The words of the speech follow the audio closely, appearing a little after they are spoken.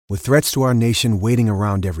With threats to our nation waiting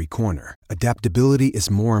around every corner, adaptability is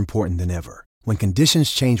more important than ever. When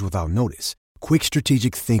conditions change without notice, quick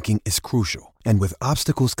strategic thinking is crucial. And with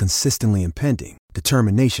obstacles consistently impending,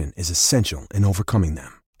 determination is essential in overcoming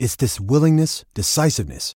them. It's this willingness,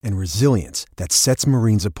 decisiveness, and resilience that sets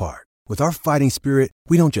Marines apart. With our fighting spirit,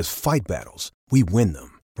 we don't just fight battles, we win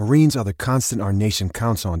them. Marines are the constant our nation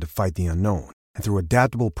counts on to fight the unknown. And through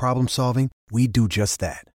adaptable problem solving, we do just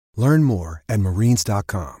that. Learn more at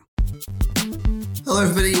marines.com. Hello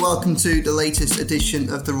everybody, welcome to the latest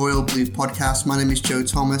edition of the Royal Blue podcast. My name is Joe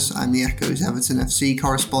Thomas, I'm the Echo's Everton FC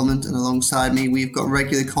correspondent, and alongside me we've got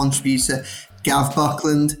regular contributor Gav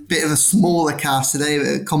Buckland. Bit of a smaller cast today,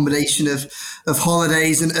 a combination of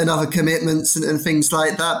holidays and other commitments and things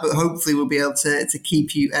like that, but hopefully we'll be able to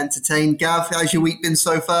keep you entertained. Gav, how's your week been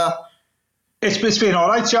so far? It's been all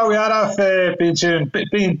right, Joe. Yeah, I've been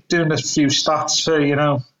doing a few stats for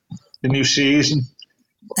the new season.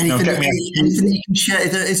 Anything that you can share?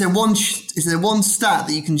 Is there one stat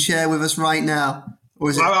that you can share with us right now? Or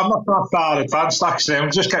is it... I'm not that far advanced, actually. I'm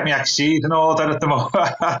just getting my XGs in order at the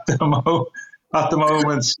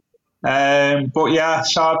moment. But yeah,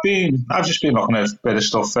 so I've just been looking at a bit of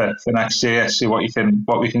stuff for next year, see what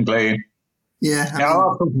we can glean. Yeah,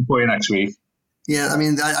 I'll have something for you next week. Yeah, I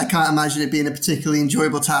mean, I can't imagine it being a particularly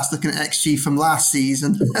enjoyable task looking at XG from last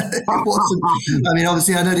season. It wasn't. I mean,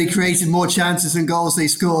 obviously, I know they created more chances and goals they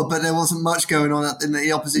scored, but there wasn't much going on in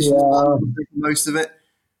the opposition. Yeah. Most of it.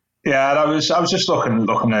 Yeah, I was just looking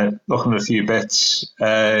at a few bits.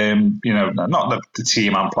 Not the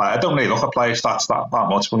team and player. I don't really look at player stats that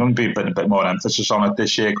much. We're going to be putting a bit more emphasis on it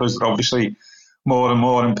this year because they're obviously more and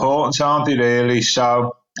more important, aren't they? Really.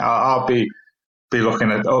 So I'll be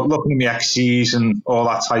looking at the XGs and all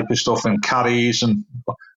that type of stuff and carries and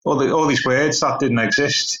all these words that didn't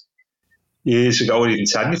exist years ago, or even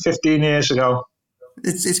 10, 15 years ago.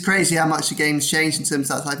 It's crazy how much the game's changed in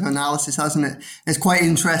terms of that type of analysis, hasn't it? It's quite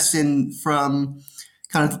interesting from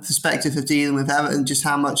kind of the perspective of dealing with Everton, just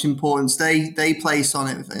how much importance they place on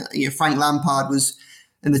it. Frank Lampard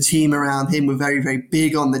and the team around him were very, very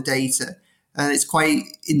big on the data. And it's quite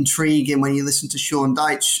intriguing when you listen to Sean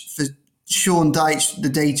Dyche. For Sean Dyche, the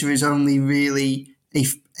data is only really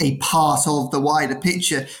a part of the wider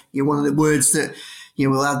picture. One of the words that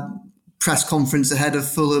we'll have press conference ahead of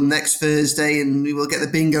Fulham next Thursday, and we will get the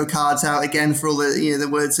bingo cards out again for all the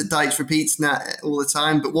words that Dyche repeats all the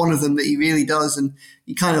time. But one of them that he really does, and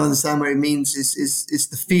you kind of understand what he means, is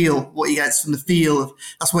the feel. What he gets from the feel.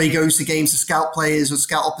 That's where he goes to games to scout players or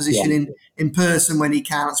scout opposition in person when he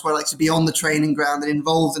can. That's where he likes to be on the training ground and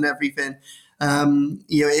involved in everything.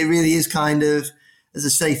 It really is kind of, as I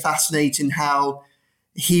say, fascinating how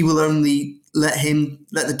he will only let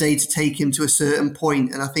the data take him to a certain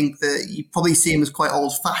point. And I think that you probably see him as quite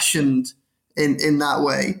old-fashioned in that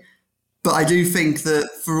way. But I do think that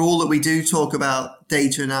for all that we do talk about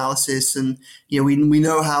data analysis, and we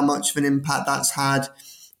know how much of an impact that's had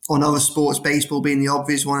on other sports, baseball being the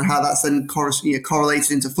obvious one, and how that's then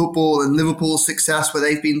correlated into football and Liverpool's success, where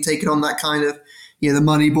they've been taking on that kind of the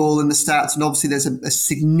money ball and the stats, and obviously there's a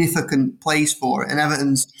significant place for it. And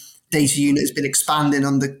Everton's data unit has been expanding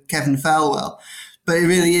under Kevin Felwell. But it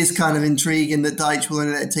really is kind of intriguing that Dyche will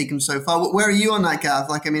only let it take him so far. Where are you on that,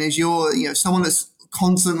 Gav? As you're someone that's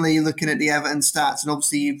constantly looking at the Everton stats, and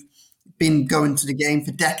obviously you've been going to the game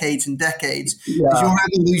for decades and decades. Yeah. As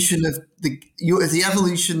the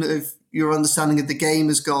evolution of your understanding of the game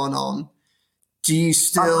has gone on, do you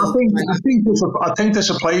still? I think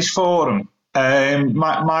there's a place for him. I'm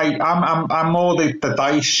more the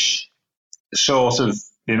Dyche sort of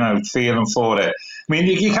feeling for it. I mean,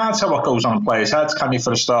 you can't tell what goes on in players' heads, can you,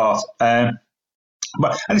 for a start? And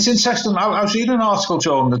it's interesting. I was reading an article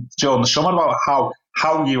during the summer about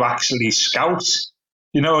how you actually scout,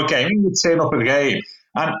 a game. You turn up at a game,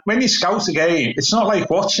 and when you scout a game, it's not like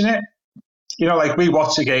watching it. Like we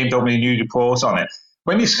watch a game, don't we? New report on it.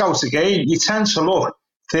 When you scout a game, you tend to look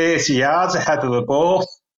 30 yards ahead of the ball.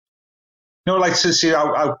 Like to see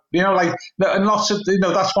how and lots of,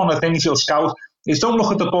 that's one of the things you'll scout is don't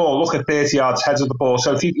look at the ball, look at 30 yards ahead of the ball.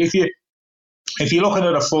 So if you're looking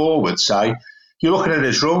at a forward, say, you're looking at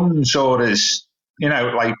his runs or his,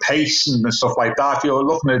 like pace and stuff like that. If you're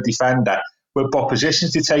looking at a defender, with what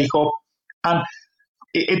positions to take up, and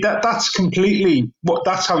that's completely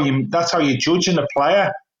that's how you're judging a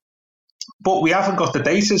player. But we haven't got the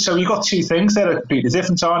data, so you've got two things that are completely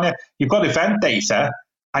different, aren't you? You've got event data,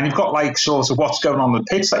 and you've got like sort of what's going on the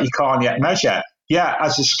pitch that you can't yet measure. Yeah,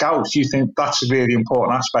 as a scout, you think that's a really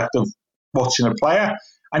important aspect of watching a player,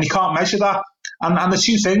 and you can't measure that. And the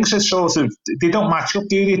two things are sort of, they don't match up,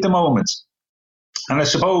 do they, at the moment? And I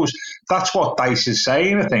suppose that's what Dice is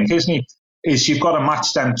saying, I think, isn't he? Is you've got to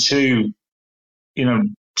match them to,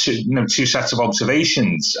 two sets of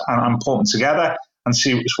observations and put them together and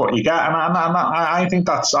see what you get. And I think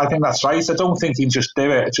that's right. I don't think you can just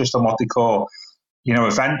do it just on what they call,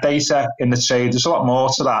 event data in the trade. There's a lot more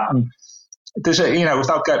to that. And there's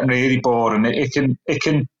without getting really boring, it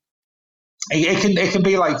can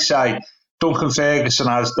be like, say, Duncan Ferguson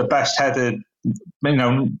has the best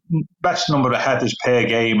best number of headers per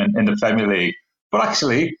game in the Premier League. But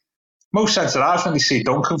actually, most centre halves, when they see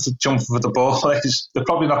Duncan jumping for the ball, they're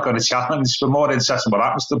probably not going to challenge. They're more interested in what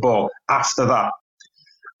happens to the ball after that.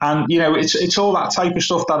 And it's all that type of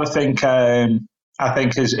stuff that I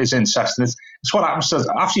think is interesting. It's what happens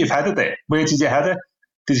after you've headed it. Where did you head it?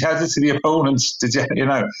 Did you head it to the opponents? Did you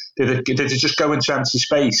just go into empty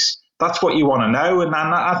space? That's what you want to know, and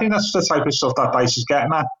I think that's the type of stuff that Dice is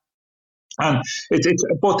getting at. And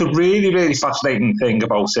but the really, really fascinating thing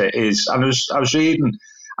about it is, and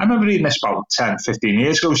I remember reading this about 10, 15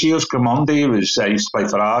 years ago. Gilles Gramondi used to play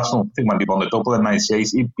for Arsenal. I think when he won the double in '98,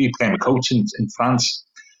 he became a coach in France.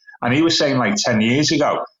 And he was saying, like 10 years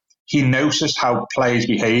ago, he noticed how players'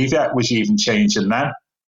 behaviour was even changing then.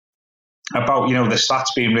 About, the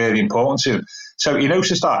stats being really important to him. So he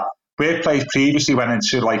noticed that where players previously went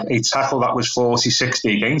into like a tackle that was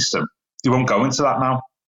 40-60 against them, they won't go into that now.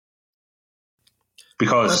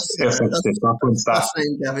 Because that's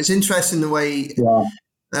fascinating, Gav. It's interesting the way... Yeah.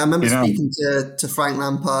 I remember speaking to Frank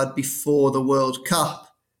Lampard before the World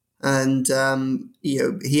Cup, and he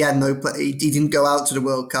had he didn't go out to the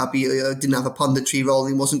World Cup. He didn't have a punditry role.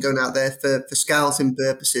 He wasn't going out there for scouting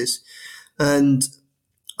purposes, and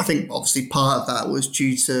I think obviously part of that was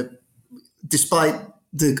due to, despite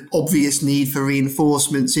the obvious need for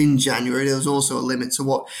reinforcements in January, there was also a limit to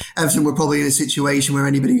what Everton were probably in a situation where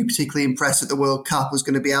anybody who particularly impressed at the World Cup was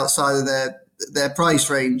going to be outside of their price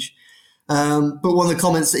range. But one of the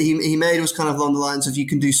comments that he made was kind of along the lines of, you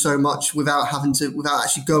can do so much without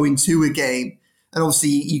actually going to a game. And obviously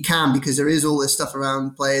you can, because there is all this stuff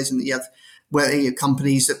around players, and you have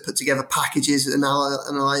companies that put together packages,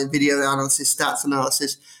 video analysis, stats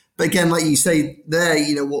analysis. But again, like you say there,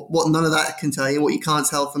 what none of that can tell you, what you can't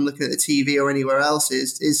tell from looking at the TV or anywhere else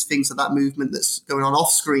is things like that movement that's going on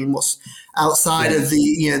off screen, what's outside of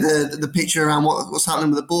the picture around what's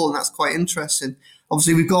happening with the ball, and that's quite interesting.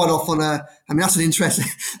 Obviously, we've gone off on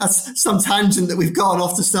that's some tangent that we've gone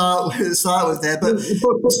off to start with there. But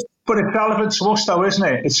it's relevant to us, though, isn't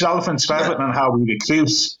it? It's relevant to Everton and how we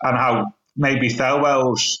recruit, and how maybe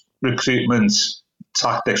Thelwell's recruitment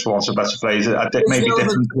tactics, for want of a better phrase, are maybe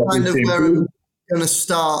different. Kind of where we're going to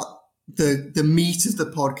start the meat of the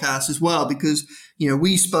podcast as well, because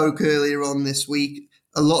we spoke earlier on this week.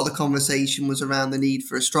 A lot of the conversation was around the need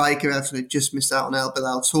for a striker. Everton had just missed out on El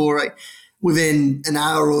Bilal Toure. Within an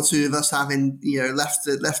hour or two of us having left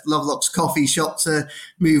Lovelock's coffee shop to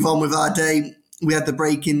move on with our day, we had the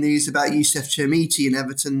breaking news about Youssef Chermiti and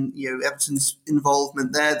Everton. Everton's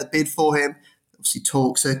involvement there, the bid for him. Obviously,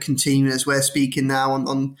 talks are continuing as we're speaking now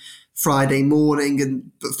on Friday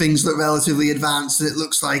morning, but things look relatively advanced, and it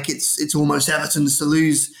looks like it's almost Everton's to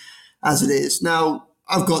lose as it is now.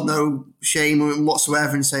 I've got no shame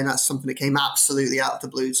whatsoever in saying that's something that came absolutely out of the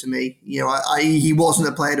blue to me. He wasn't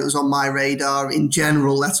a player that was on my radar in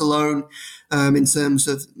general, let alone in terms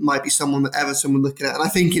of might be someone that Everton were looking at. And I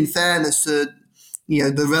think, in fairness to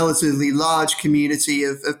the relatively large community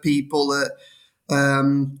of people that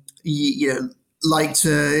like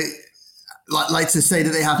to say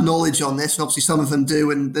that they have knowledge on this, and obviously some of them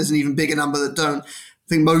do, and there's an even bigger number that don't.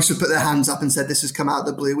 I think most have put their hands up and said this has come out of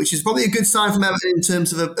the blue, which is probably a good sign from Everton in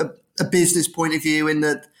terms of a business point of view, in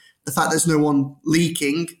that the fact there's no one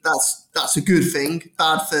leaking, that's a good thing.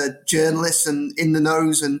 Bad for journalists and in the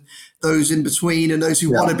knows and those in between and those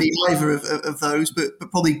who want to be either of those, but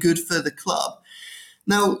probably good for the club.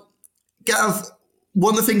 Now, Gav,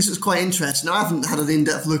 one of the things that's quite interesting, I haven't had an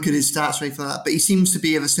in-depth look at his stats or anything like that, but he seems to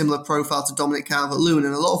be of a similar profile to Dominic Calvert-Lewin,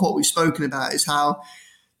 and a lot of what we've spoken about is how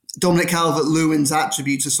Dominic Calvert-Lewin's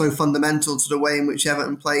attributes are so fundamental to the way in which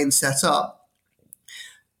Everton play and set up.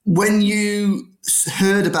 When you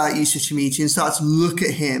heard about Youssef Chermiti and started to look at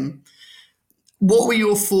him, what were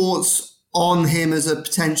your thoughts on him as a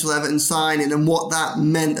potential Everton signing, and what that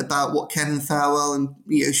meant about what Kevin Thelwell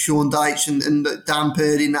and Sean Dyche and Dan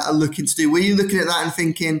Purdy and that are looking to do? Were you looking at that and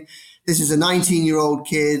thinking, this is a 19-year-old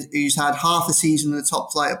kid who's had half a season in the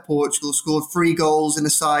top flight of Portugal, scored 3 goals in a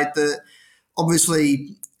side that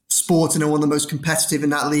obviously Sporting are one of the most competitive in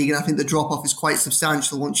that league, and I think the drop-off is quite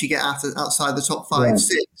substantial once you get outside the top 5,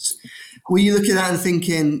 6. Were you looking at that and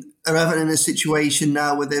thinking, are Everton in a situation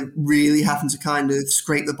now where they're really having to kind of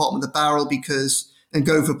scrape the bottom of the barrel because and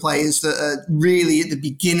go for players that are really at the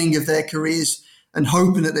beginning of their careers and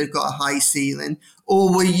hoping that they've got a high ceiling?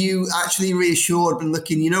 Or were you actually reassured and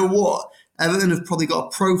looking, you know what, Everton have probably got a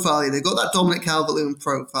profile here. They've got that Dominic Calvert-Lewin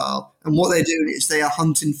profile. And what they're doing is they are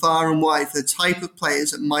hunting far and wide for the type of players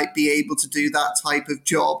that might be able to do that type of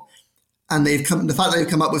job. And the fact that they've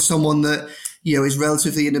come up with someone that, is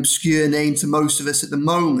relatively an obscure name to most of us at the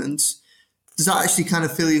moment, does that actually kind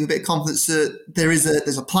of fill you with a bit of confidence that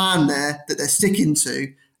there's a plan there that they're sticking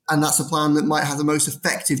to, and that's a plan that might have the most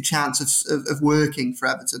effective chance of working for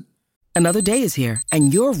Everton? Another day is here,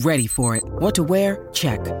 and you're ready for it. What to wear?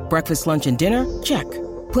 Check. Breakfast, lunch, and dinner? Check.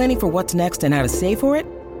 Planning for what's next and how to save for it?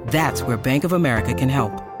 That's where Bank of America can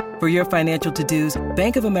help. For your financial to-dos,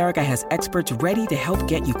 Bank of America has experts ready to help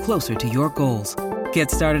get you closer to your goals.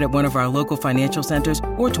 Get started at one of our local financial centers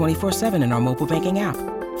or 24/7 in our mobile banking app.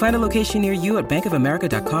 Find a location near you at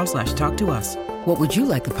bankofamerica.com/talktous. What would you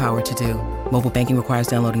like the power to do? Mobile banking requires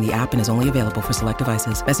downloading the app and is only available for select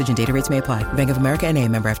devices. Message and data rates may apply. Bank of America N.A.,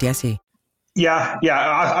 member FDIC. Yeah.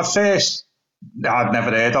 At first, I'd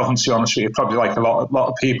never heard of him, to be honest with you, probably like a lot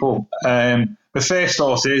of people. The first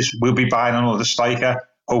thought is we'll be buying another striker,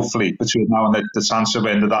 hopefully, between now and the transfer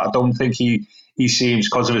window. That I don't think he seems,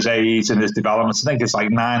 because of his age and his development, I think it's like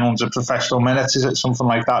 900 professional minutes, is it, something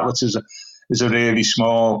like that, which is a really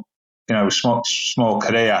small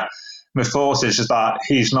career. My thought is that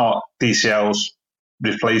he's not DCL's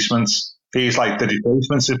replacement. He's like the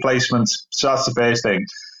replacement's replacement. So that's the first thing.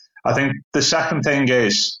 I think the second thing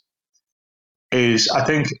is I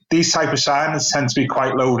think these type of signings tend to be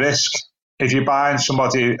quite low risk. If you're buying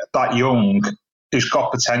somebody that young who's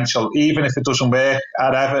got potential, even if it doesn't work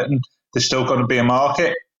at Everton, there's still going to be a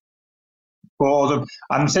market for them.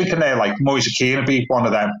 I'm thinking there like Moise Kean would be one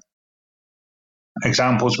of them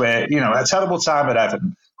examples where, a terrible time at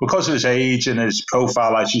Everton, because of his age and his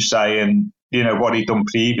profile, as you say, and, what he'd done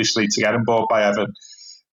previously to get him bought by Everton,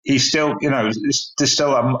 he's still, there's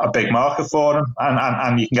still a big market for him,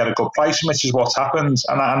 and you can get a good price, which is what's happened.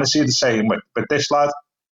 And I see the same with this lad.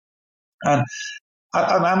 And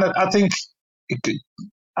I think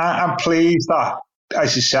I'm pleased that,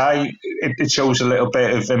 as you say, it shows a little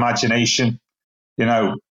bit of imagination,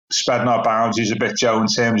 spreading our boundaries a bit, Joe, in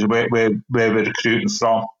terms of where we're recruiting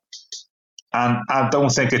from. And I'd like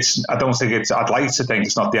to think it's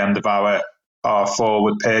not the end of our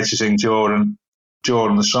forward purchasing during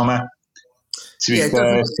the summer. To be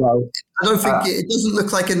fair, I don't think it doesn't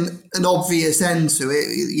look like an obvious end to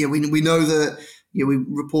it. We know that. We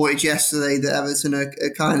reported yesterday that Everton are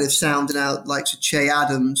kind of sounding out like Che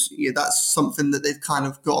Adams. That's something that they've kind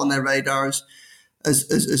of got on their radar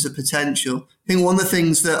as a potential. I think one of the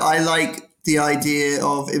things that I like the idea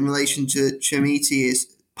of in relation to Chermiti is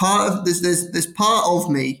there's part of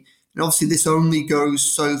me, and obviously this only goes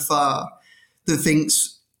so far, that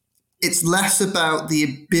thinks it's less about the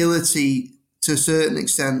ability to a certain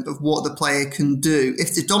extent of what the player can do.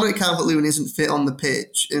 If Dominic Calvert-Lewin isn't fit on the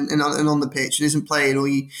pitch and on the pitch and isn't playing, or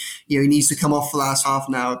he needs to come off for the last half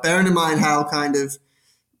an hour, bearing in mind how kind of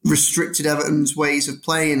restricted Everton's ways of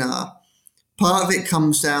playing are, part of it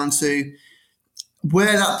comes down to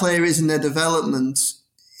where that player is in their development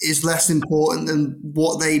is less important than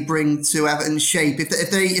what they bring to Everton's shape.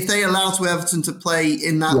 If they allow to Everton to play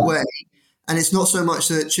in that way, and it's not so much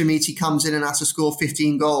that Chermiti comes in and has to score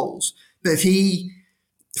 15 goals, but if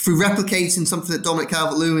through replicating something that Dominic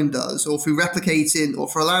Calvert-Lewin does, or through replicating, or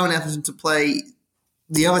for allowing Everton to play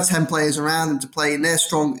the other 10 players around them to play in their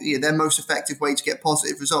their most effective way to get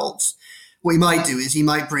positive results, what he might do is he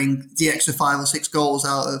might bring the extra 5 or 6 goals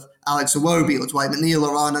out of Alex Iwobi or Dwight McNeil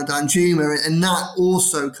or Arnaud Danjuma, and that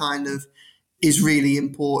also kind of is really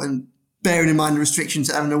important, bearing in mind the restrictions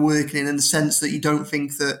that Everton are working in the sense that you don't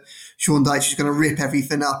think that Sean Dyche is going to rip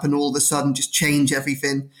everything up and all of a sudden just change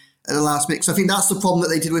everything at the last minute. So I think that's the problem that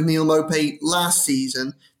they did with Neil Maupay last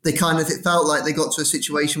season. It felt like they got to a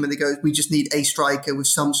situation where they go, we just need a striker with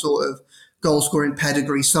some sort of goal-scoring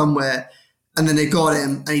pedigree somewhere. And then they got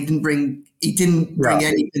him, and he didn't bring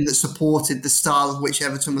anything that supported the style of which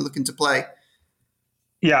Everton were looking to play.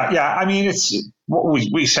 Yeah. I mean, it's what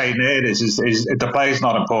we say there is the player's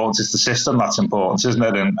not important. It's the system that's important, isn't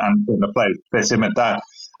it? And the play fits him at that.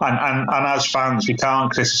 And as fans, we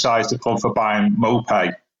can't criticise the club for buying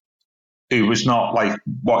Maupay, who was not like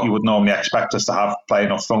what you would normally expect us to have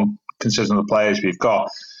playing up front, considering the players we've got,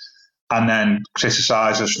 and then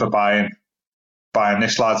criticise us for buying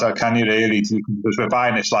this lad. Can you really? Because we're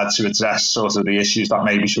buying this lad to address sort of the issues that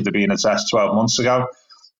maybe should have been addressed 12 months ago.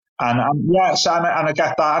 And I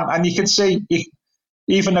get that. And you can see,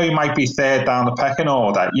 even though he might be third down the pecking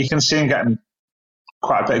order, you can see him getting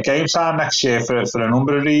quite a bit of game time next year for a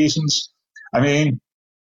number of reasons. I mean,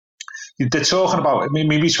 they're talking about. I mean,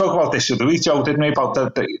 we spoke about this the other week, Joe, didn't we? About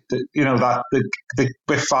the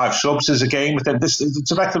with 5 subs as a game.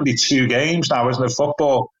 It's effectively 2 games now, isn't it?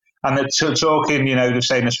 Football, and they're talking. They're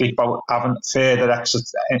saying this week about having further extra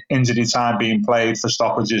injury time being played for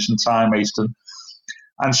stoppages and time wasting.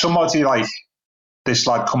 And somebody like this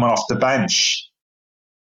lad coming off the bench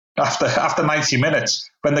after 90 minutes,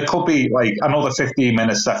 when there could be like another 15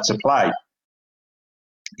 minutes left to play.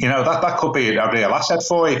 That could be a real asset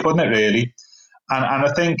for you, couldn't it? Really, and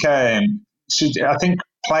I think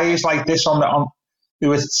players like this on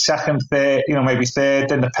who is second, third, maybe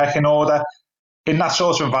third in the pecking order, in that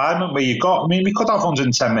sort of environment where you've got. I mean, we could have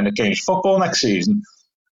 110-minute games of football next season.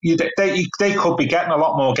 They could be getting a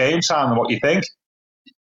lot more game time than what you think.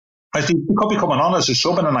 I think he could be coming on as a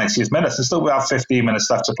sub in the 90th minute and still have 15 minutes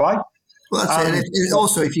left to play. Well, that's it. And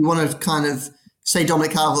also, if you want to kind of say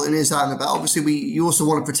Dominic Calvert-Lewin is out and about, obviously you also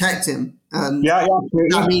want to protect him. And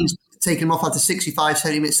that means taking him off after 65,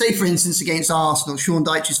 70 minutes. Say, for instance, against Arsenal, Sean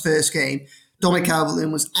Dyche's first game, Dominic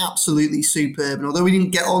Calvert-Lewin was absolutely superb. And although he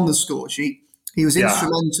didn't get on the score sheet, he was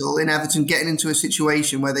instrumental in Everton getting into a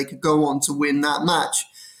situation where they could go on to win that match.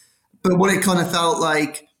 But what it kind of felt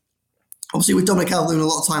like, obviously with Dominic Calvert-Lewin a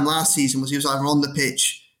lot of time last season, was he was either on the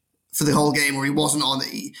pitch for the whole game or he wasn't on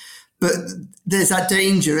it. But there's that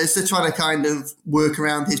danger as they're trying to kind of work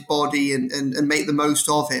around his body and make the most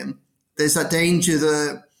of him. There's that danger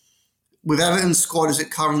that with Everton's squad as it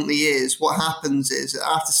currently is, what happens is that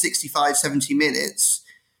after 65, 70 minutes,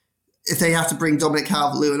 if they have to bring Dominic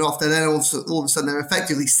Calvert-Lewin off, then all of a sudden they're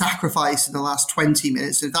effectively sacrificing the last 20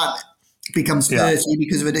 minutes. If that becomes 30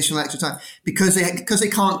 because of additional extra time, because they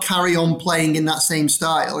can't carry on playing in that same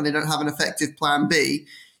style and they don't have an effective plan B,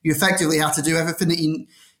 you effectively have to do everything that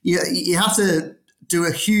you have to do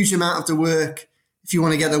a huge amount of the work if you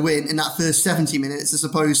want to get a win in that first 70 minutes as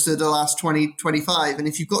opposed to the last 20, 25. And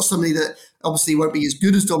if you've got somebody that obviously won't be as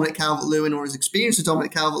good as Dominic Calvert-Lewin or as experienced as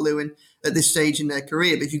Dominic Calvert-Lewin at this stage in their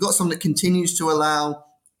career, but if you've got someone that continues to allow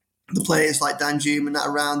the players like Dan Juma and that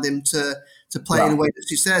around him to play in a way that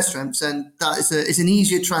suits their strengths, and that is an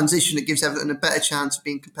easier transition that gives Everton a better chance of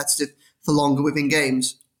being competitive for longer within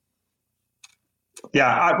games.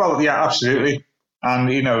 Yeah, absolutely. And,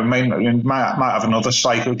 might have another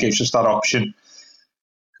striker who gives us that option.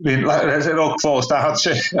 I mean, it all falls down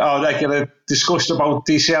to our regular discussion about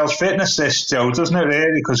DCL's fitness, this, Joe, doesn't it,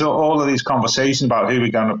 really? Because all of these conversations about who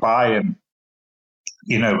we're going to buy and,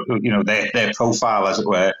 their profile, as it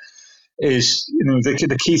were, is,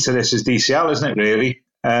 the key to this is DCL, isn't it, really?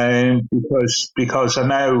 Because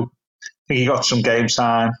I think he got some game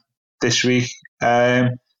time this week.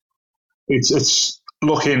 It's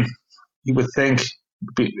looking... You would think,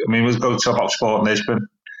 we'll go to about Sport in Lisbon.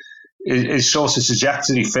 His sort of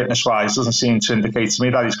trajectory, fitness-wise, doesn't seem to indicate to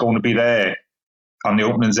me that he's going to be there on the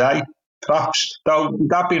opening day. Perhaps, though,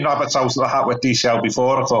 that'd been rabbits out of the hat with DCL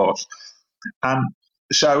before, I thought. And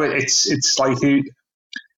so it's like, do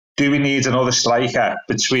we need another striker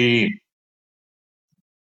between?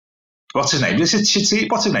 What's his name? Is it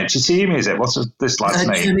Chermiti? What's his name? Chermiti, is it? What's this lad's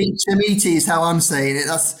name? Chermiti is how I'm saying it.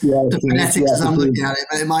 That's the phonetics as I'm looking at it,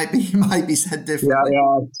 but it might be said differently.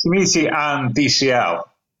 Yeah. Chermiti and DCL,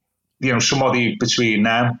 somebody between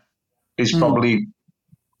them is probably,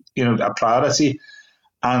 a priority.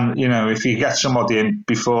 And, if you get somebody in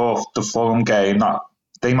before the Fulham game, that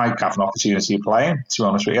they might have an opportunity of playing, to be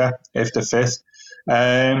honest with you, if they're fit.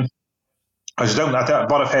 What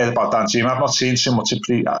I've heard about Dan Juma, I've not seen so much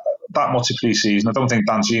that much of pre-season. I don't think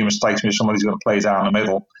Dan Juma strikes me as somebody who's going to play down the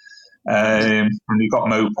middle. And you've got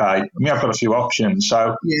Mope. I've got a few options.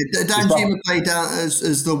 So Dan Juma played down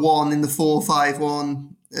as the one in the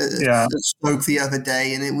 4-5-1 at Stoke the other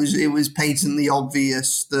day, and it was patently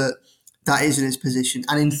obvious that isn't his position.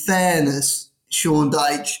 And in fairness, Sean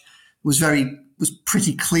Dyche was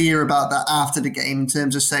pretty clear about that after the game in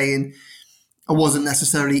terms of saying he wasn't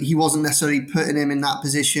necessarily putting him in that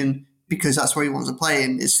position because that's where he wants to play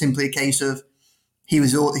him. It's simply a case of he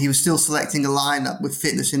was still selecting a lineup with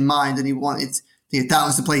fitness in mind, and he wanted that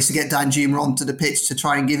was the place to get Dan Juma onto the pitch to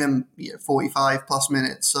try and give him 45 plus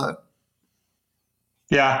minutes. So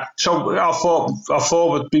our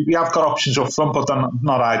forward, we have got options up front, but they're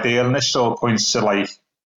not ideal, and this sort of points to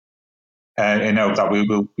that we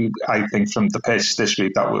will. I think from the pitch this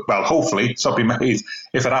week that hopefully something made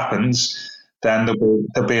if it happens. Then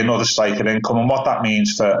there'll be another striker income. And what that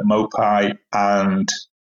means for Mopai and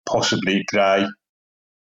possibly Gray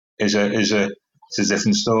is a it's a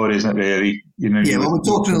different story, isn't it, really? Well, we're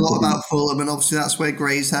talking a lot about Fulham, and obviously that's where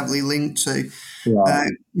Gray's heavily linked to.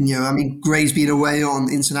 Gray's been away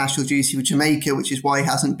on international duty with Jamaica, which is why he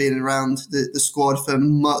hasn't been around the squad for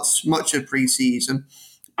much of pre-season.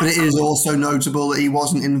 But it is also notable that he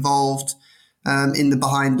wasn't involved in the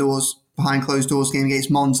behind closed doors game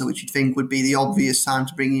against Monza, which you'd think would be the obvious time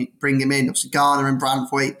to bring him in. Obviously, Garner and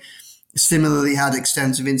Branthwaite similarly had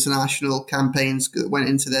extensive international campaigns that went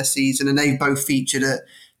into their season, and they've both featured at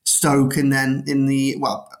Stoke, and then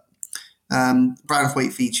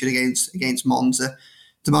Branthwaite featured against Monza.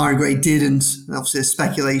 Damari Gray didn't. Obviously, there's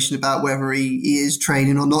speculation about whether he is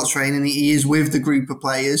training or not training. He is with the group of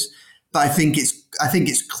players, but I think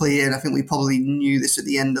it's clear, and I think we probably knew this at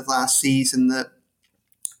the end of last season, that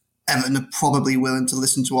Everton are probably willing to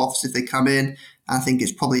listen to offers if they come in. I think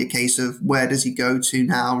it's probably a case of where does he go to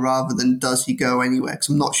now rather than does he go anywhere, because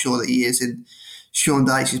I'm not sure that he is in Sean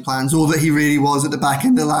Dyche's plans, or that he really was at the back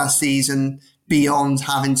end of last season, beyond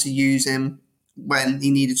having to use him when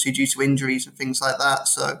he needed to due to injuries and things like that.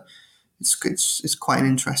 So it's quite an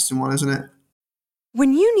interesting one, isn't it?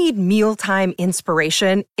 When you need mealtime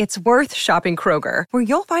inspiration, it's worth shopping Kroger, where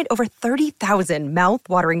you'll find over 30,000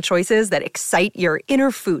 mouth-watering choices that excite your inner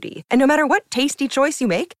foodie. And no matter what tasty choice you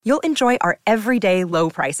make, you'll enjoy our everyday low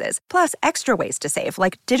prices, plus extra ways to save,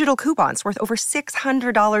 like digital coupons worth over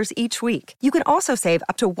 $600 each week. You can also save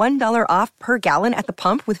up to $1 off per gallon at the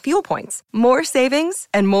pump with fuel points. More savings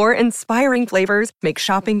and more inspiring flavors make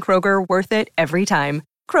shopping Kroger worth it every time.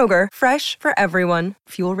 Kroger, fresh for everyone.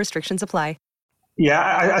 Fuel restrictions apply.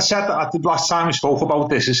 Yeah, I said that last time we spoke about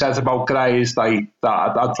this. I said about Gray is like that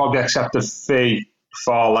I'd probably accept a fee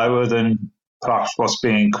far lower than perhaps what's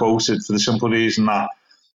being quoted, for the simple reason that,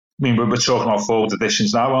 we're talking about forward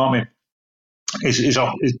additions now, aren't we?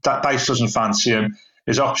 Dice doesn't fancy him.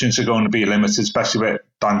 His options are going to be limited, especially with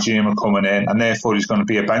Danjuma coming in, and therefore he's going to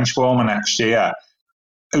be a bench warmer next year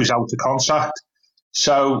who's out of contract.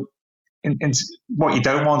 So what you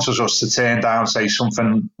don't want is us to turn down, say,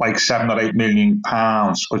 something like £7 or £8 million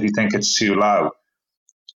because we think it's too low,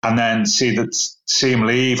 and then see him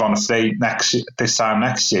leave on a fee this time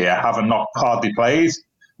next year, having not hardly played.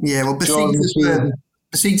 Yeah, well,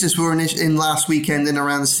 Besiktas were in last weekend in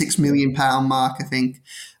around the £6 million mark. I think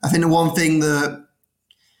the one thing that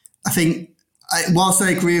whilst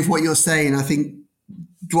I agree with what you're saying, I think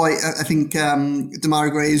Damari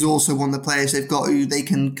Gray is also one of the players they've got who they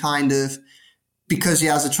can kind of, because he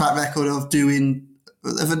has a track record of doing,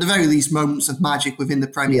 at the very least, moments of magic within the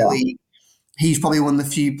Premier League. He's probably one of the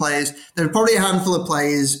few players. There are probably a handful of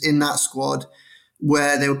players in that squad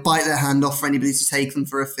where they would bite their hand off for anybody to take them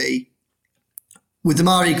for a fee. With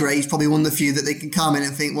Damari Gray, he's probably one of the few that they can come in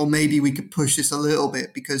and think, well, maybe we could push this a little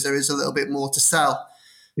bit because there is a little bit more to sell.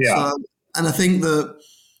 Yeah. So, and I think that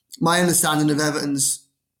my understanding of Everton's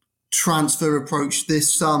transfer approach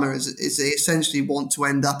this summer is they essentially want to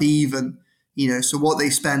end up even, so what they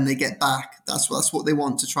spend they get back. That's what they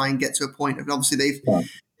want to try and get to a point of. And obviously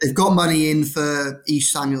they've got money in for Ish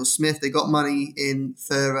Samuel-Smith, they got money in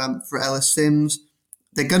for Ellis Sims,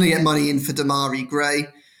 they're going to get money in for Damari Gray,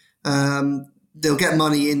 they'll get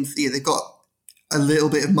money in. They've got a little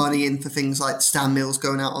bit of money in for things like Stan Mills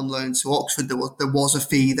going out on loan to Oxford. There was a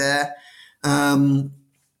fee there, and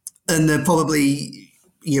they're probably.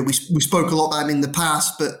 We spoke a lot about him in the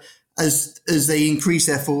past, but as they increase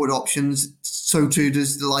their forward options, so too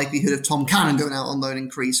does the likelihood of Tom Cannon going out on loan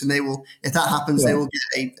increase, and they will, if that happens, they will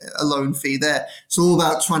get a loan fee there. It's all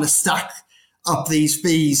about trying to stack up these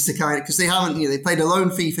fees to kind of, because they haven't, they paid a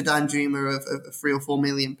loan fee for Danjuma of £3 or £4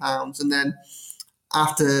 million, and then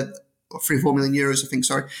after €3 or €4 million, I think,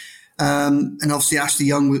 sorry. And obviously Ashley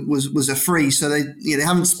Young was a free, so they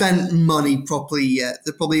haven't spent money properly yet.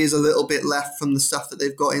 There probably is a little bit left from the stuff that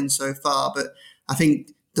they've got in so far, but I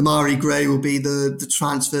think Damari Gray will be the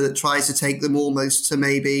transfer that tries to take them almost to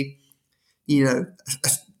maybe, a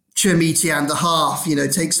Chermiti and a half.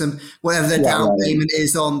 Takes them whatever their down payment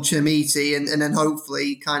is on Chermiti, and then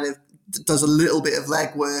hopefully kind of does a little bit of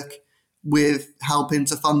legwork with helping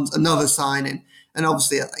to fund another signing, and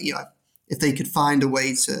obviously if they could find a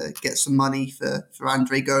way to get some money for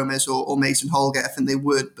Andre Gomez or Mason Holgate, I think they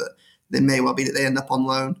would, but it may well be that they end up on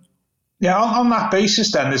loan. Yeah, on that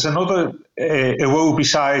basis then, there's another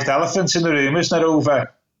Iwobi-sized elephant in the room, isn't there,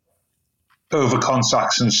 over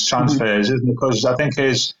contracts and transfers, isn't it? Because I think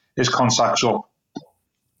his contract's up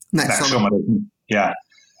next summer, isn't it? Yeah.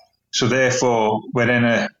 So therefore, we're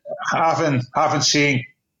in haven't seen,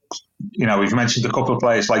 we've mentioned a couple of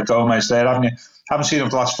players like Gomez there, haven't you? Haven't seen them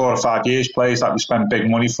for the last 4 or 5 years, players that we spent big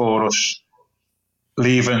money for us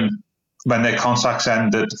leaving when their contracts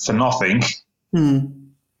ended for nothing.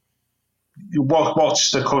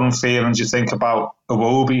 what's the current feelings you think about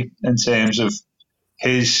Iwobi in terms of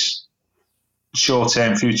his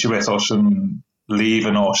short-term future with us and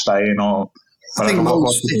leaving or staying or whatever?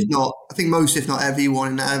 I think most, if not everyone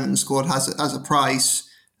in the Everton squad has a price.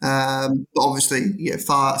 But obviously,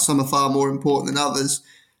 some are far more important than others.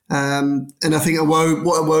 And I think what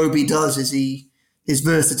Iwobi does is his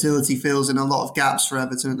versatility fills in a lot of gaps for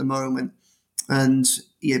Everton at the moment. And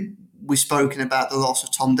we've spoken about the loss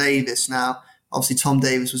of Tom Davies now. Obviously, Tom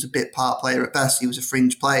Davies was a bit part player at best. He was a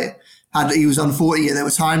fringe player. He was unfortunate. There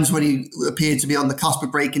were times when he appeared to be on the cusp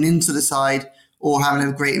of breaking into the side or having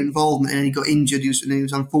a greater involvement, and he got injured. He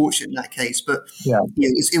was unfortunate in that case. But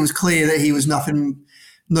it was clear that he was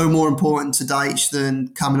no more important to Dyche than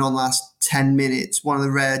coming on last 10 minutes, one of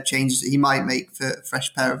the rare changes that he might make for a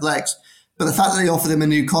fresh pair of legs. But the fact that they offered him a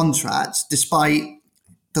new contract, despite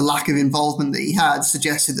the lack of involvement that he had,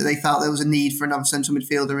 suggested that they felt there was a need for another central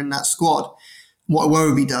midfielder in that squad. What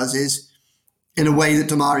Iwobi does is, in a way that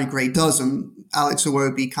Demarai Gray doesn't, Alex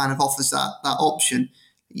Iwobi kind of offers that option.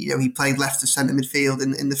 He played left of centre midfield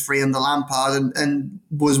in the three under Lampard and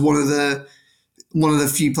was one of the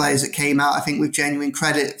few players that came out, I think, with genuine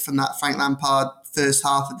credit from that Frank Lampard first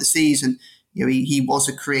half of the season. He was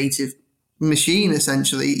a creative machine,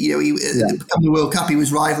 essentially. Becoming the World Cup, he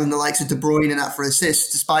was rivaling the likes of De Bruyne and that for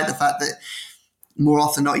assists, despite the fact that more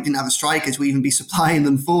often than not he didn't have a striker to even be supplying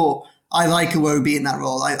them for. I like Iwobi in that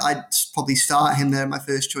role. I'd probably start him there in my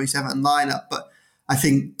first choice Everton lineup, but I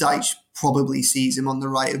think Dyche probably sees him on the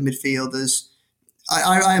right of midfield as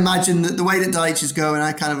I imagine that the way that Dyche is going,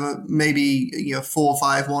 I kind of maybe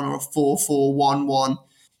 4-5-1 or a 4-4-1-1,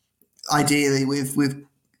 ideally with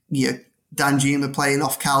Danjuma playing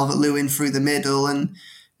off Calvert-Lewin through the middle and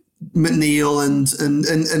McNeil and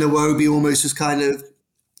Iwobi almost as kind of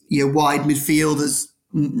wide midfielders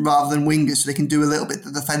rather than wingers, so they can do a little bit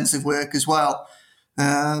of the defensive work as well.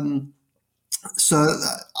 So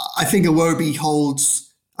I think Iwobi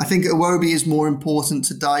is more important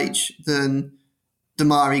to Dyche than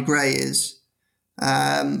Demarai Gray is.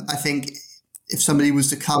 I think if somebody was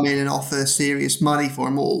to come in and offer serious money for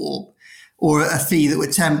him or a fee that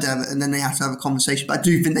would tempt Everton, then they have to have a conversation. But I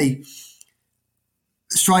do think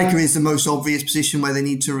striker is the most obvious position where they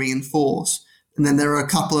need to reinforce. And then there are a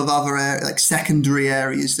couple of other secondary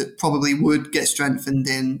areas that probably would get strengthened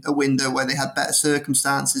in a window where they had better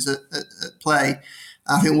circumstances at play.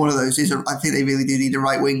 I think one of those is I think they really do need a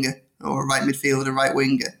right winger or a right midfielder, right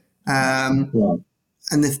winger.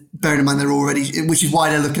 And bearing in mind they're already, which is why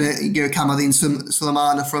they're looking at Kamaldeen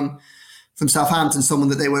Sulemana from Southampton, someone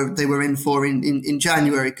that they were in for in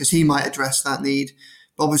January, because he might address that need.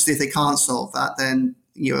 But obviously, if they can't solve that, then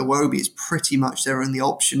Iwobi is pretty much their only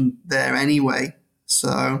option there anyway.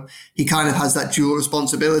 So he kind of has that dual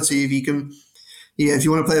responsibility. If you can, if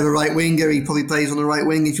you want to play with a right winger, he probably plays on the right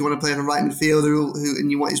wing. If you want to play with a right midfielder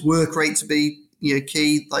and you want his work rate to be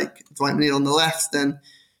key, like Dwight McNeil on the left, then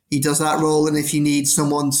he does that role. And if you need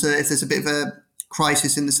someone if there's a bit of a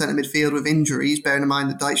crisis in the centre midfield with injuries, bearing in mind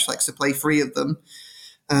that Dyche likes to play three of them,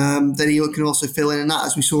 then he can also fill in that,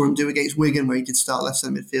 as we saw him do against Wigan, where he did start left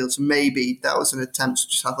centre midfield. So maybe that was an attempt to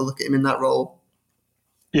just have a look at him in that role.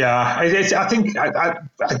 Yeah, I think I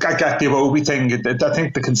get the Iwobi thing. I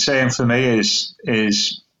think the concern for me is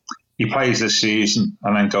he plays this season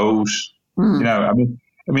and then goes. I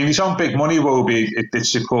mean, he's on big money, Iwobi. It's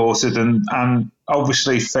supported, and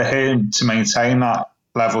obviously for him to maintain that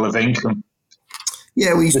level of income.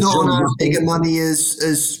 Yeah, well, he's not on as bigger money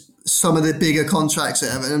as some of the bigger contracts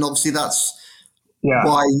at Everton, and obviously that's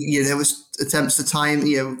why there was attempts to time.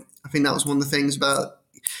 I think that was one of the things about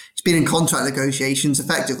he's been in contract negotiations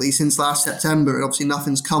effectively since last September, and obviously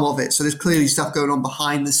nothing's come of it. So there's clearly stuff going on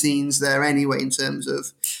behind the scenes there anyway in terms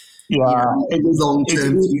of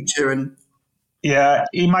long-term future. And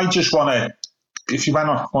he might just want to. If he went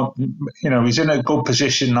on, he's in a good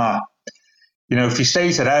position that if he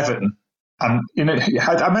stays at Everton, and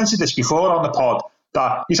I mentioned this before on the pod,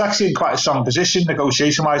 that he's actually in quite a strong position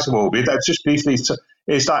negotiation-wise. That just briefly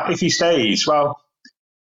is that if he stays, well,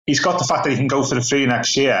 he's got the fact that he can go for the free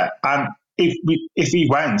next year, and if he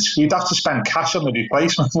went, we'd have to spend cash on the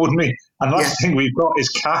replacement, wouldn't we? And the last thing we've got is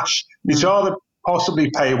cash. We'd rather possibly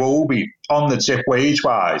pay Iwobi on the tip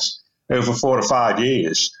wage-wise over 4 or 5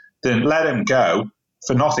 years than let him go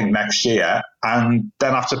for nothing next year and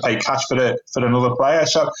then have to pay cash for another player.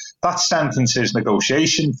 So that strengthens his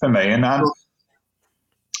negotiation for me, and I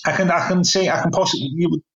can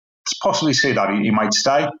possibly see that he might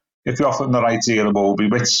stay if you offer him the right deal of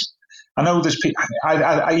Iwobi, which I know there's people.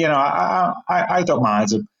 I don't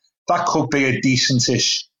mind him. That could be a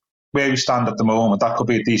decentish where we stand at the moment. That could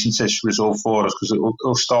be a decentish result for us because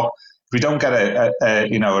it'll stop we don't get a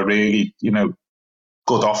really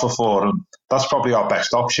good offer for him, that's probably our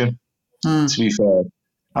best option. To be fair,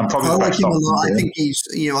 and probably I the like best him a option. lot.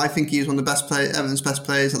 I think he's one of the best Everton's best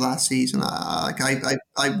players of last season. I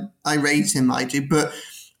rate him. I do, but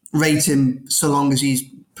rate him so long as he's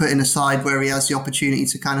put in a side where he has the opportunity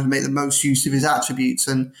to kind of make the most use of his attributes,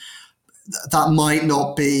 and that might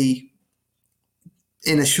not be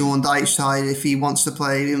in a Sean Dyche side if he wants to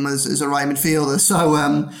play him as a right midfielder. So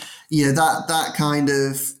that kind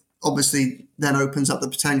of obviously then opens up the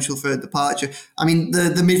potential for a departure. I mean,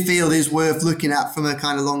 the midfield is worth looking at from a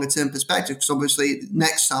kind of longer term perspective, because obviously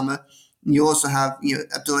next summer you also have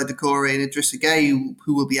Abdoulaye Doucouré and Idrissa Gueye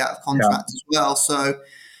who will be out of contract as well. So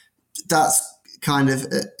that's kind of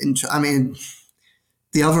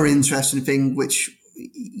the other interesting thing, which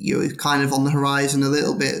is kind of on the horizon a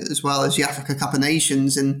little bit as well, as the Africa Cup of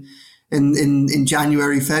Nations in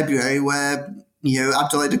January, February, where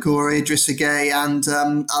Abdoulaye Doucouré, Idrissa Gueye and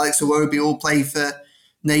Alex Iwobi all play for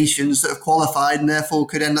nations that have qualified and therefore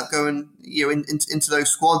could end up going into those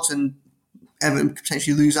squads, and Everton could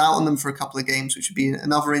potentially lose out on them for a couple of games, which would be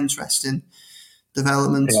another interesting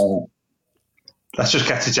development. Yeah. Let's just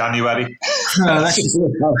get to January. Let's get to the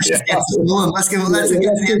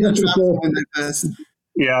end of the transfer window first.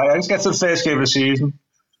 Yeah, let's get to the first game of the season.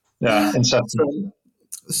 Yeah, interesting.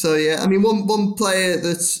 So yeah, I mean, one player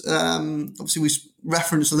that obviously we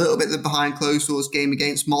referenced a little bit, the behind closed doors game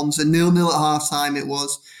against Monza, 0-0 at half time. It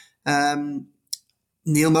was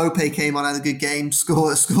Neal Maupay came on, had a good game,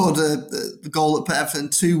 scored the goal that put Everton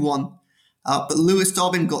 2-1. But Lewis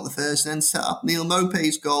Dobbin got the first and then set up Neal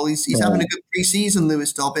Maupay's goal. He's having a good pre-season,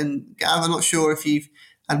 Lewis Dobbin. Gav, I'm not sure if you've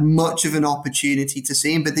had much of an opportunity to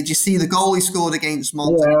see him, but did you see the goal he scored against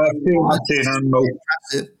Monza? Yeah, I've seen him.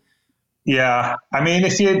 Impressive. Yeah, I mean,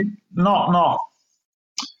 if you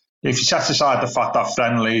set aside the fact that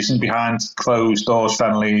friendlies and behind closed doors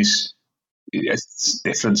friendlies, it's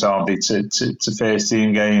different, aren't they, to first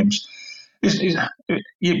team games.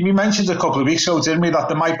 We mentioned a couple of weeks ago, didn't we, that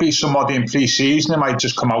there might be somebody in pre-season who might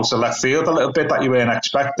just come out of left field a little bit that you weren't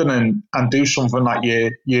expecting and do something that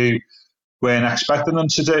you weren't expecting them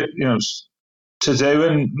to do,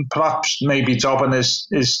 and perhaps maybe Dobbin is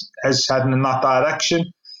heading in that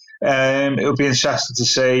direction. It'll be interesting to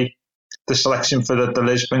see the selection for the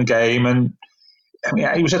Lisbon game. And I mean,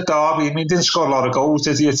 he was at Derby. I mean, he didn't score a lot of goals,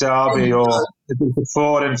 did he, at Derby? Or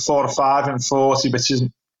 4 or 5 and 40, which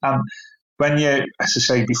isn't. And when you, as I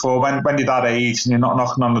say before, when you're that age and you're not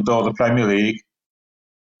knocking on the door of the Premier League,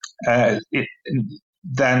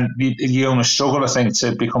 then you only struggle, I think,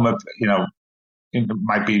 to become it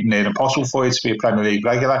might be near impossible for you to be a Premier League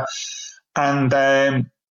regular. And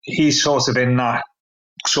he's sort of in that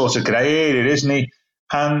sort of grey area, isn't he?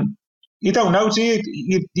 And you don't know, do you?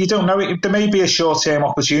 You don't know. There may be a short-term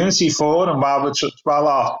opportunity for him while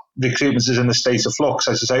our recruitment is in the state of flux,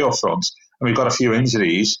 as I say, up front, and we've got a few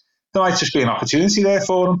injuries. There might just be an opportunity there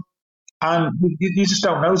for him. And you just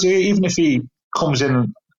don't know, do you? Even if he comes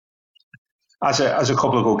in as a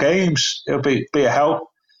couple of good games, it'll be a help.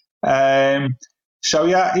 So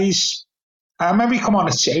yeah, I remember he come on.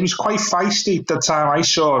 He was quite feisty the time I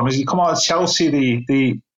saw him. As he come on at Chelsea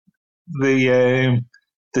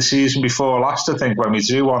the season before last, I think, when we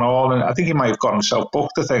drew 1-1, and I think he might have got himself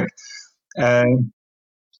booked, I think. And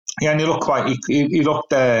he looked quite. He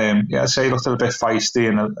looked. He looked a bit feisty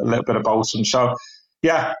and a little bit about him. So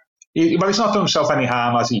yeah, he's not done himself any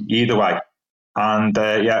harm, has he? Either way. And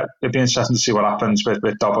it'd be interesting to see what happens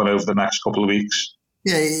with Dobbin over the next couple of weeks.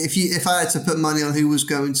 Yeah, if I had to put money on who was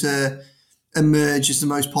going to emerge as the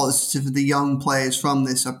most positive of the young players from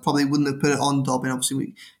this, I probably wouldn't have put it on Dobbin.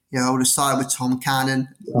 Obviously, I would have started with Tom Cannon.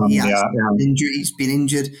 He's been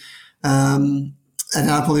injured. And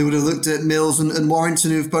I probably would have looked at Mills and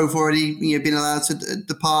Warrington, who've both already been allowed to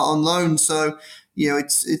depart on loan. So,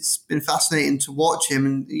 it's been fascinating to watch him.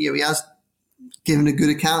 And, he has given a good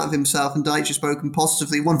account of himself, and Dyche has spoken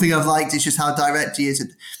positively. One thing I've liked is just how direct he is.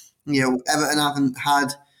 Everton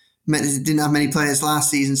didn't have many players last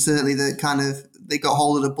season, certainly, that kind of, they got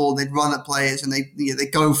hold of the ball, they'd run at players and they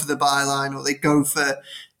go for the byline, or they go for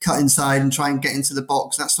cut inside and try and get into the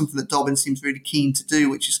box. That's something that Dobbin seems really keen to do,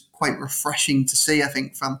 which is quite refreshing to see, I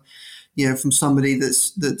think, from somebody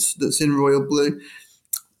that's in royal blue.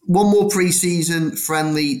 One more pre-season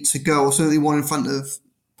friendly to go, or certainly one in front of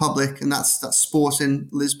public, and that's Sporting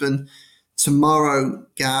Lisbon tomorrow,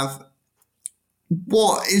 Gav.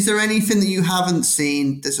 What is there anything that you haven't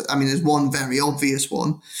seen? There's one very obvious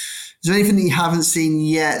one. Is there anything that you haven't seen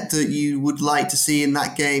yet that you would like to see in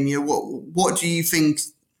that game? What do you think?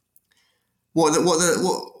 What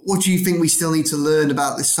do you think we still need to learn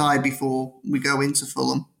about this side before we go into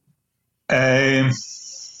Fulham?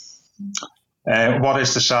 What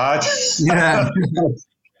is the side? Yeah.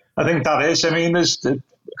 I think that is. I mean, I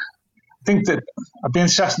think that I'd be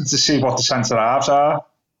interested to see what the centre halves are.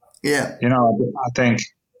 Yeah. You know, I think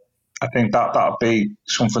that would be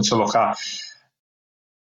something to look at.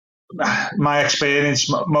 My experience,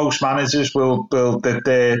 most managers will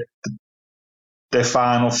their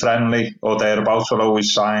final friendly or thereabouts will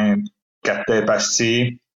always try and get their best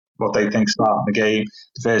team, what they think starting the game,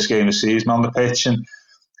 the first game of the season on the pitch. And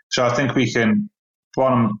so I think we can,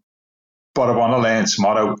 what I want to learn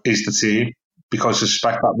tomorrow is the team, because I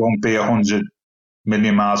suspect that won't be 100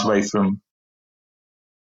 million miles away from,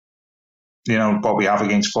 you know, what we have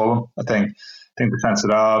against Fulham. I think the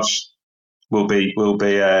centre halves will be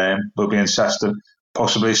interesting.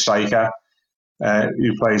 Possibly a striker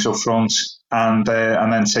who plays up front, and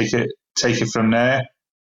then take it from there.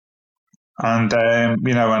 And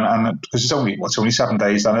you know, and because it's only 7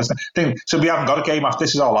 days then, isn't it? So we haven't got a game after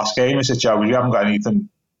this. Is our last game, is it, Joe? We haven't got anything.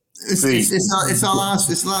 It's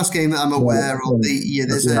the last game that I'm aware of.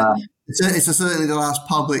 It's certainly the last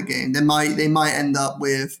public game. They might end up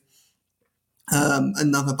with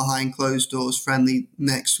another behind closed doors friendly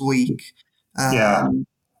next week.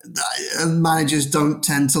 Managers don't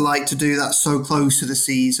tend to like to do that so close to the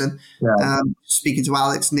season. Speaking to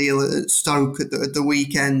Alex Neil at Stoke at the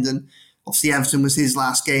weekend, and obviously Everton was his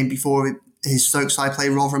last game before his Stoke side play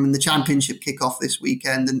Rotherham in the Championship kick-off this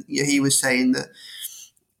weekend, and he was saying that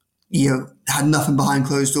had nothing behind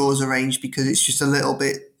closed doors arranged because it's just a little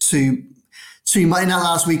bit too much in that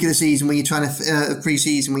last week of the season when you're trying to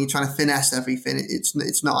pre-season, when you're trying to finesse everything.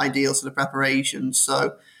 It's not ideal to the preparation.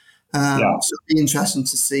 So it'll be interesting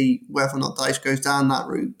to see whether or not Dyche goes down that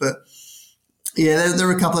route. But yeah, there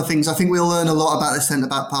are a couple of things. I think we'll learn a lot about the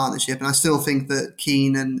centre-back partnership, and I still think that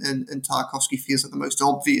Keane and Tarkowski feels like the most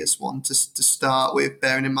obvious one to start with,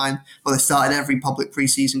 bearing in mind, well, they started every public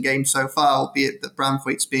pre-season game so far, albeit that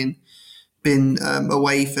Branthwaite's been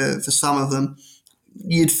away for some of them.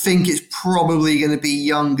 You'd think it's probably going to be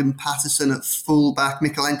Young and Patterson at full-back.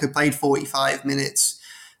 Mykolenko played 45 minutes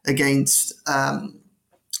against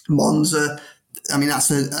Monza. I mean, that's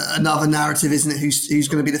another narrative, isn't it? Who's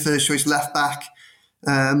going to be the first choice left back?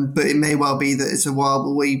 But it may well be that it's a while.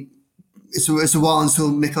 But it's a while until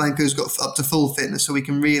Mykolenko's got up to full fitness, so we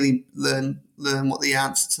can really learn what the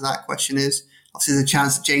answer to that question is. Obviously, there's a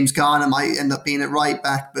chance that James Garner might end up being at right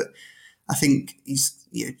back, but I think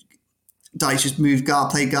Dyche has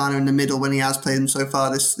played Garner in the middle when he has played him so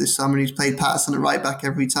far this summer. He's played Patterson at right back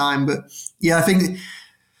every time. But yeah, I think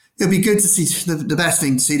it'll be good to see. The best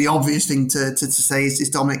thing to see, the obvious thing to say is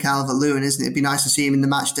Dominic Calvert-Lewin, isn't it? It'd be nice to see him in the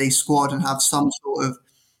matchday squad and have some sort of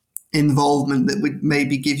involvement that would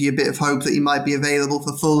maybe give you a bit of hope that he might be available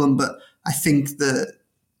for Fulham. But I think that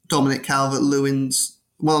Dominic Calvert-Lewin's,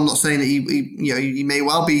 well, I'm not saying that he may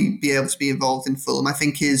well be able to be involved in Fulham. I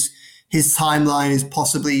think his timeline is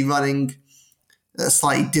possibly running at a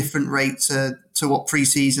slightly different rate to what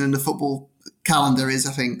pre-season and the football calendar is,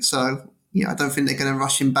 I think. So, I don't think they're going to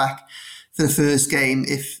rush him back for the first game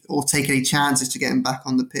or take any chances to get him back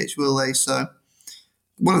on the pitch, will they? So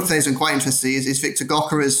one of the things I'm quite interested in is Victor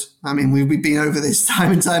Gokera's. I mean, we've been over this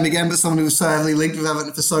time and time again, but someone who was so heavily linked with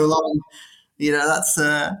Everton for so long, that's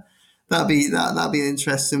that'd be an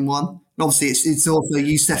interesting one. And obviously, it's also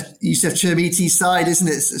Youssef Chermiti's side, isn't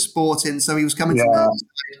it? It's Sporting, so he was coming to Merseyside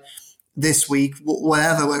this week,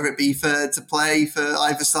 whether it be to play for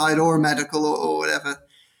either side or a medical or whatever.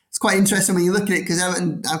 It's quite interesting when you look at it because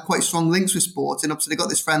Everton have quite strong links with Sporting. Obviously, they've got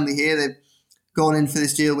this friendly here. They've gone in for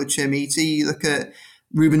this deal with Chermiti. You look at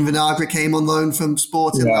Ruben Vinagre came on loan from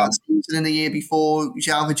Sporting last season, and the year before,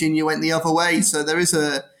 João Virginia went the other way. So there is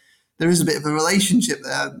a bit of a relationship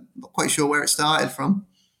there. I'm not quite sure where it started from.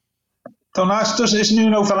 Don't ask, is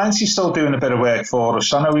Nuno Valente still doing a bit of work for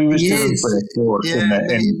us? I know he was doing a bit for us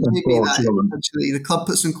in Portugal. Actually, the club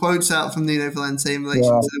put some quotes out from Nuno Valente in relation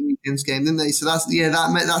to the weekend's game, didn't they? So that's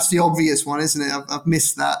the obvious one, isn't it? I've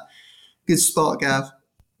missed that. Good spot, Gav.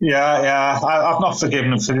 Yeah. I've not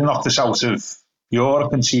forgiven him for they knocked us out of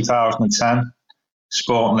Europe in 2010.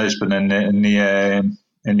 Sporting Lisbon in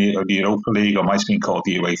the Europa League, or might have been called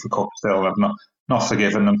the UEFA Cup. Still, I've not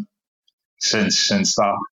forgiven them since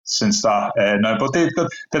that. No, but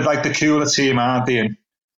they're like the cooler team, aren't they?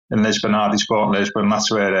 In Lisbon, aren't they? Sporting Lisbon.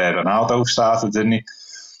 That's where Ronaldo started, didn't he?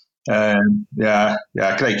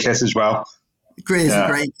 Great kit as well. It's a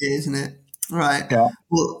great kit, isn't it? Right. Yeah.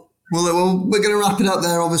 Well, we're going to wrap it up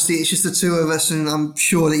there. Obviously, it's just the two of us, and I'm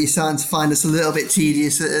sure that you're starting to find us a little bit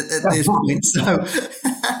tedious at this point. So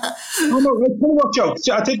Oh, no, tell you what, Joe,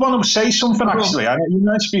 I did want to say something actually. You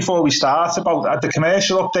mentioned before we start about the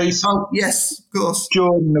commercial update. Oh, yes, of course.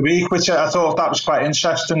 During the week, which I thought that was quite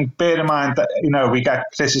interesting. Bear in mind that, we get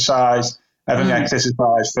criticised, everyone get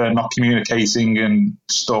criticised for not communicating and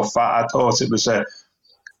stuff. I thought it was it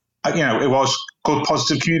was good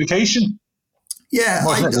positive communication. Yeah,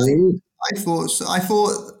 wasn't it? I thought so. I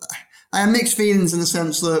have mixed feelings in the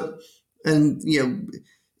sense that, and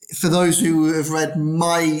for those who have read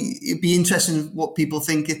it'd be interesting what people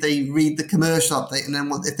think if they read the commercial update and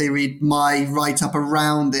then if they read my write-up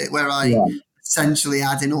around it, where I essentially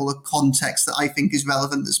add in all the context that I think is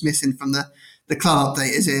relevant that's missing from the club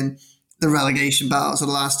update, as in the relegation battles of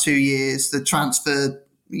the last 2 years, the transfer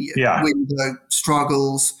window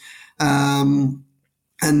struggles, and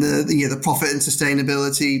the profit and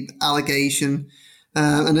sustainability allegation,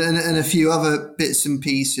 and a few other bits and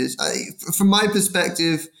pieces. From my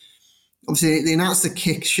perspective, obviously they announced the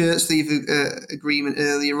kick shirt sleeve agreement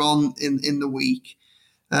earlier on in the week.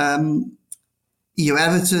 Everton,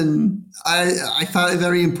 I found it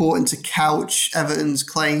very important to couch Everton's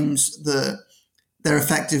claims that they're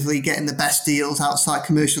effectively getting the best deals outside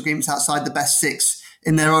commercial agreements outside the best six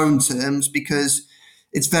in their own terms, because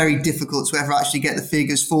it's very difficult to ever actually get the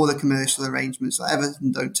figures for the commercial arrangements that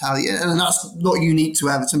Everton don't tell you. And that's not unique to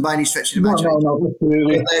Everton by any stretch of the imagination. No,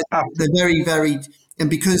 absolutely. They're very, very... And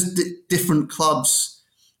because different clubs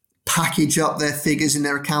package up their figures in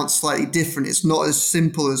their accounts slightly different, it's not as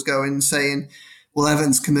simple as going and saying, well,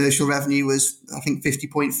 Everton's commercial revenue was, I think,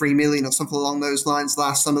 50.3 million or something along those lines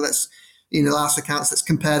last summer. That's last accounts, let's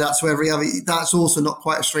compare that to every other. That's also not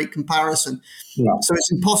quite a straight comparison. Yeah. So it's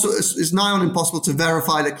impossible. It's nigh on impossible to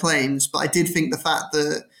verify the claims. But I did think the fact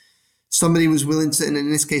that somebody was willing to, and in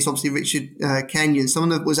this case, obviously Richard Kenyon,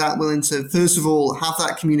 someone that was willing to, first of all, have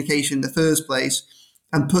that communication in the first place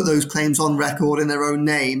and put those claims on record in their own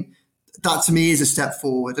name, that to me is a step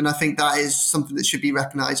forward. And I think that is something that should be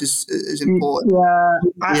recognised as important.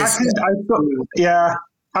 Yeah,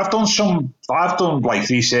 I've done like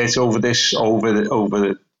research over the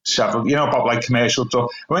several, about like commercial stuff.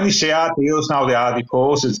 When you see our deals now, they are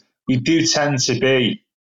reported, we do tend to be,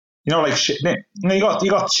 you got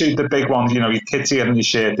the big ones, your kids here and your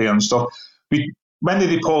shirt deal and stuff. When they're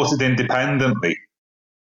reported independently,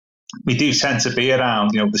 we do tend to be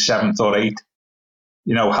around, the seventh or eighth,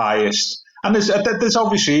 highest. And there's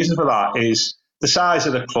obvious reason for that is the size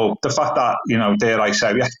of the club, the fact that, dare I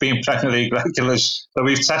say, we have to be in Premier League regulars, so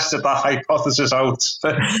we've tested that hypothesis out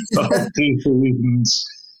for 2 seasons.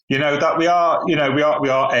 That we are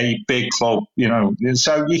a big club,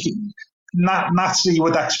 so naturally you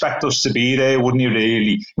would expect us to be there, wouldn't you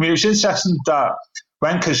really? I mean, it was interesting that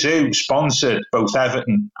when Kazoo sponsored both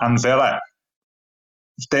Everton and Villa,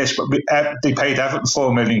 they paid Everton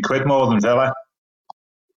 £4 million more than Villa,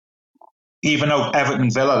 even though Everton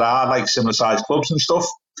and Villa are like similar sized clubs and stuff.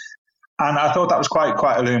 And I thought that was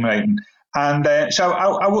quite illuminating. And so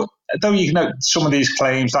I would, though some of these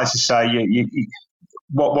claims, like you say,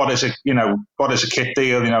 what is a kit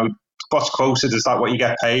deal? What's closer? Is that what you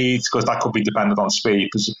get paid? Because that could be dependent on speed,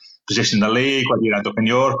 position in the league, whether you end up in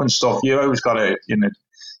Europe and stuff. You always got to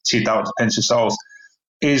see that with a pinch of salt.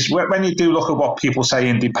 Is when you do look at what people say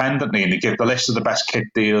independently and they give the list of the best kit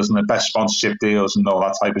deals and the best sponsorship deals and all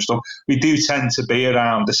that type of stuff, we do tend to be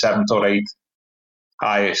around the seventh or eighth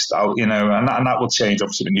highest, and that will change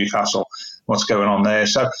obviously with Newcastle, what's going on there.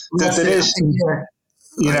 So there is,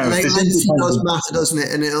 latency does matter, doesn't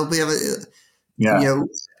it? And it'll be,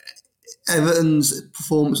 Everton's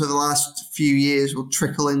performance over the last few years will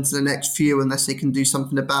trickle into the next few unless they can do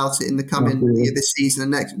something about it in the coming this season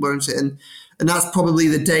and next, won't it? And that's probably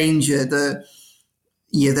the danger. They're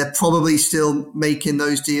probably still making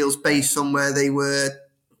those deals based on where they were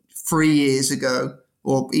 3 years ago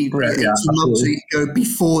or even 18 months ago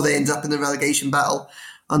before they end up in the relegation battle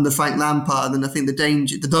under Frank Lampard. And I think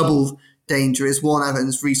the double danger is one,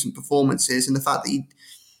 Everton's recent performances and the fact that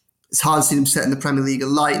it's hard to see them set in the Premier League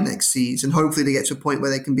alight next season. Hopefully they get to a point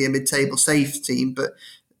where they can be a mid-table safe team, but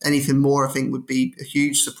anything more I think would be a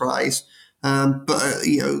huge surprise.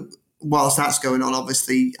 Whilst that's going on,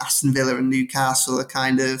 obviously Aston Villa and Newcastle are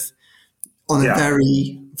kind of on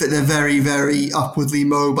they're very, very upwardly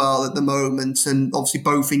mobile at the moment, and obviously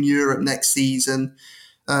both in Europe next season.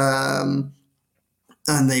 And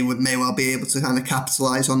they may well be able to kind of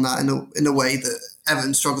capitalise on that in a way that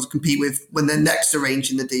Everton struggles to compete with when they're next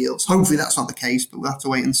arranging the deals. Hopefully that's not the case, but we'll have to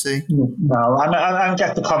wait and see. No, I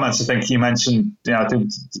get the comments. I think you mentioned, I think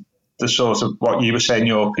the sort of what you were saying in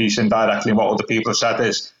your piece indirectly and what other people have said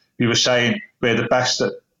is, you were saying we're the best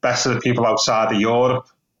of the people outside of Europe,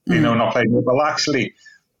 not playing. Well, actually,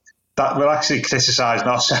 that we're actually criticising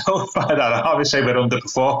ourselves by that. Obviously, we're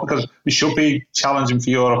underperformed because we should be challenging for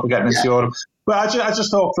Europe or getting into Europe. But I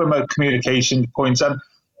just thought from a communication point, and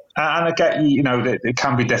I get, that it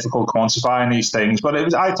can be difficult quantifying these things, but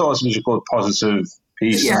I thought it was a good, positive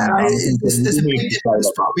piece. Yeah,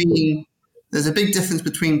 there's a big difference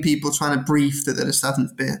between people trying to brief that they're the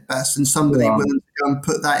seventh best and somebody willing to go and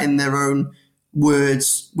put that in their own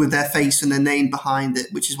words with their face and their name behind it,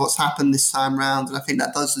 which is what's happened this time round. And I think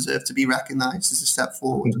that does deserve to be recognised as a step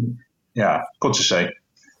forward. Yeah, good to see.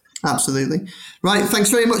 Absolutely. Right, thanks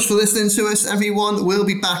very much for listening to us, everyone. We'll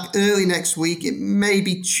be back early next week. It may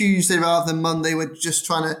be Tuesday rather than Monday. We're just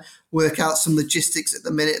trying to work out some logistics at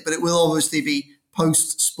the minute, but it will obviously be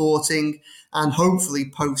post-sporting and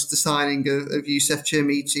hopefully post the signing of Youssef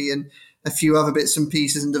Chermiti and a few other bits and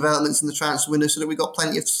pieces and developments in the transfer window, so that we've got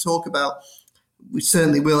plenty to talk about. We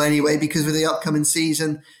certainly will anyway, because with the upcoming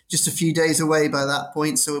season just a few days away by that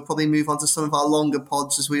point, so we'll probably move on to some of our longer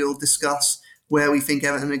pods as we all discuss where we think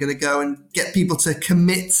Everton are going to go and get people to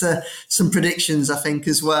commit to some predictions, I think,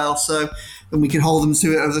 as well. So, and we can hold them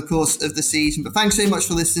to it over the course of the season. But thanks so much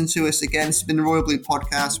for listening to us again. This has been the Royal Blue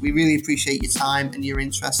Podcast. We really appreciate your time and your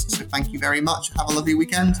interest. So thank you very much. Have a lovely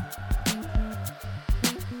weekend.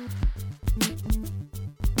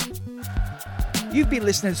 You've been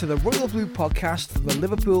listening to the Royal Blue Podcast from the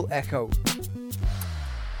Liverpool Echo.